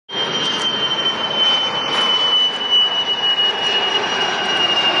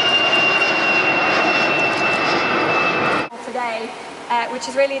which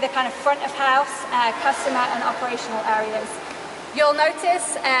is really the kind of front of house, customer and operational areas. You'll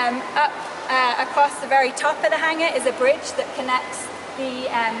notice up across the very top of the hangar is a bridge that connects the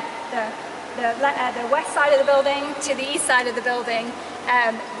west side of the building to the east side of the building.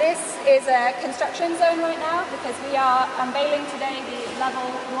 This is a construction zone right now because we are unveiling today the level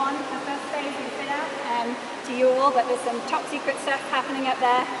 1, the first phase of the fit out to you all, but there's some top secret stuff happening up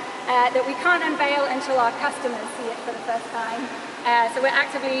there that we can't unveil until our customers see it for the first time. So we're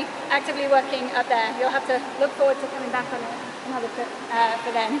actively working up there. You'll have to look forward to coming back on another trip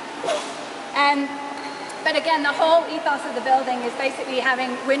for them. But again, the whole ethos of the building is basically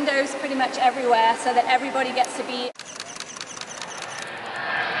having windows pretty much everywhere so that everybody gets to be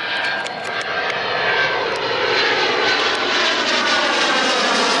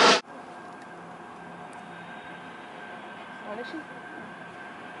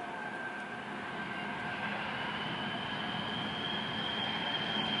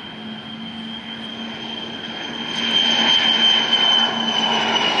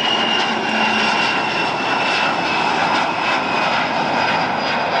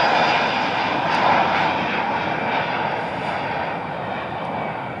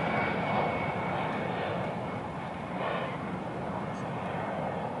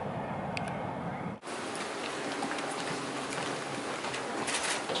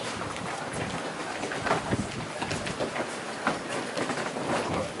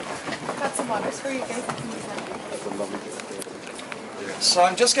So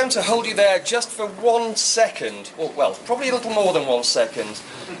I'm just going to hold you there just for 1 second, or well, probably a little more than 1 second.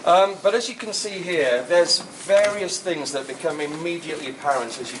 But as you can see here, there's various things that become immediately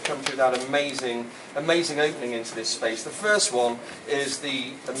apparent as you come through that amazing opening into this space. The first one is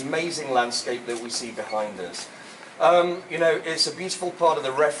the amazing landscape that we see behind us. You know, it's a beautiful part of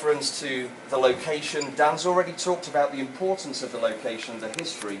the reference to the location. Dan's already talked about the importance of the location, the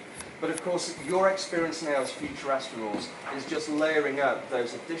history. But of course, your experience now as future astronauts is just layering up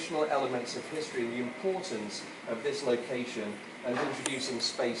those additional elements of history and the importance of this location and introducing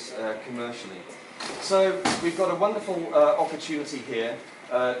space commercially. So we've got a wonderful opportunity here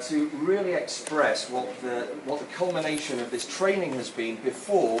to really express what the culmination of this training has been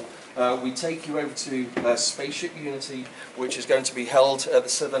before we take you over to Spaceship Unity, which is going to be held at the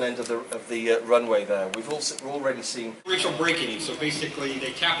southern end of the runway there. We've already seen differential braking. So basically,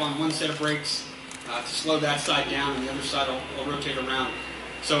 they tap on one set of brakes to slow that side down, and the other side will rotate around.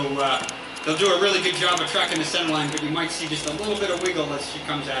 So they'll do a really good job of tracking the center line, but you might see just a little bit of wiggle as she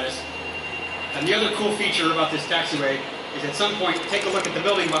comes at us. And the other cool feature about this taxiway is at some point, take a look at the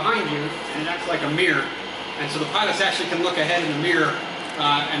building behind you, and it acts like a mirror. And so the pilots actually can look ahead in the mirror,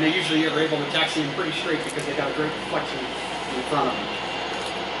 and they usually are able to taxi in pretty straight because they've got a great reflection in front of them.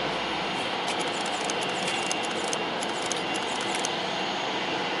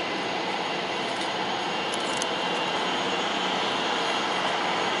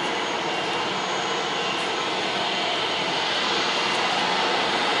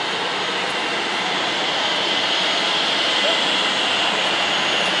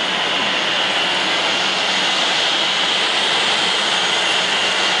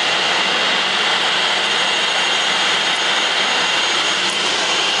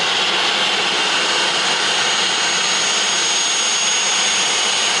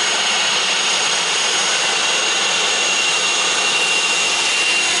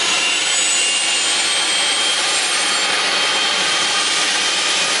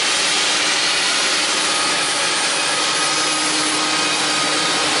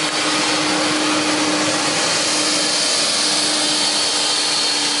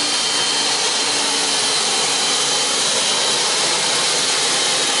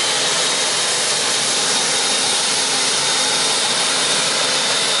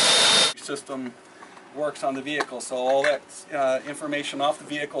 System works on the vehicle, so all that information off the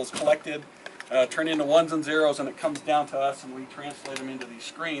vehicle is collected, turned into ones and zeros, and it comes down to us and we translate them into these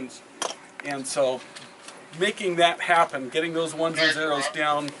screens. And so making that happen, getting those ones and zeros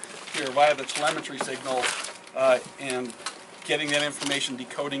down here via the telemetry signal and getting that information,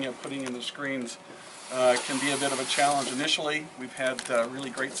 decoding it, putting it in the screens can be a bit of a challenge initially. We've had really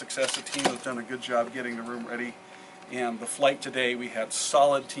great success. The team has done a good job getting the room ready. And the flight today, we had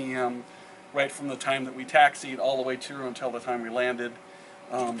solid TM right from the time that we taxied all the way through until the time we landed,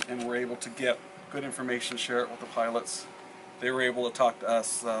 and we're able to get good information, share it with the pilots. They were able to talk to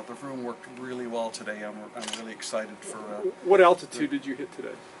us. The room worked really well today. I'm really excited for... what altitude did you hit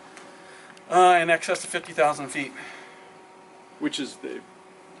today? In excess of 50,000 feet. Which is the...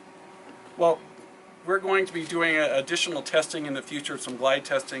 Well, we're going to be doing additional testing in the future, some glide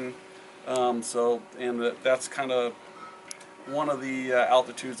testing. That's kind of one of the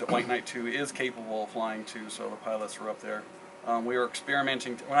altitudes that White Knight 2 is capable of flying to, so the pilots were up there. We were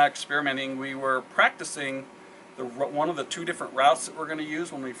experimenting, well, not experimenting, we were practicing one of the 2 different routes that we're going to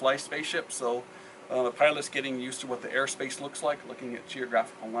use when we fly spaceships. So the pilot's getting used to what the airspace looks like, looking at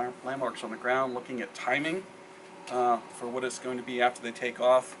geographical landmarks on the ground, looking at timing for what it's going to be after they take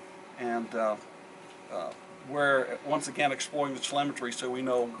off, and we're once again exploring the telemetry so we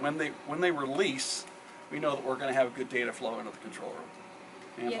know when they release, we know that we're going to have good data flow into the control room.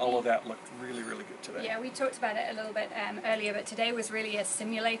 And all of that looked really, really good today. Yeah, we talked about it a little bit earlier, but today was really a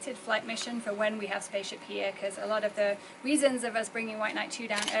simulated flight mission for when we have Spaceship here, because a lot of the reasons of us bringing White Knight 2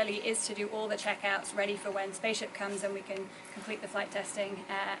 down early is to do all the checkouts ready for when Spaceship comes and we can complete the flight testing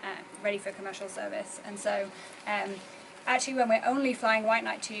ready for commercial service. And so actually when we're only flying White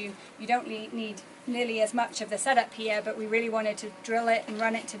Knight 2, you don't need nearly as much of the setup here, but we really wanted to drill it and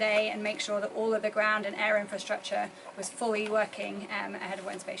run it today and make sure that all of the ground and air infrastructure was fully working ahead of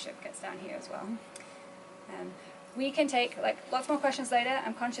when Spaceship gets down here as well. We can take lots more questions later.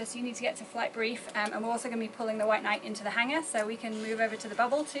 I'm conscious you need to get to flight brief, and we're also going to be pulling the White Knight into the hangar, so we can move over to the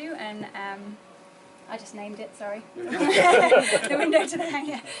bubble too, and I just named it, sorry. The window to the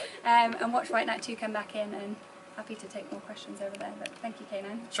hangar, and watch White Knight 2 come back in, and happy to take more questions over there, but thank you,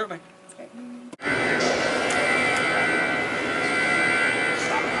 K9. Certainly. That's great.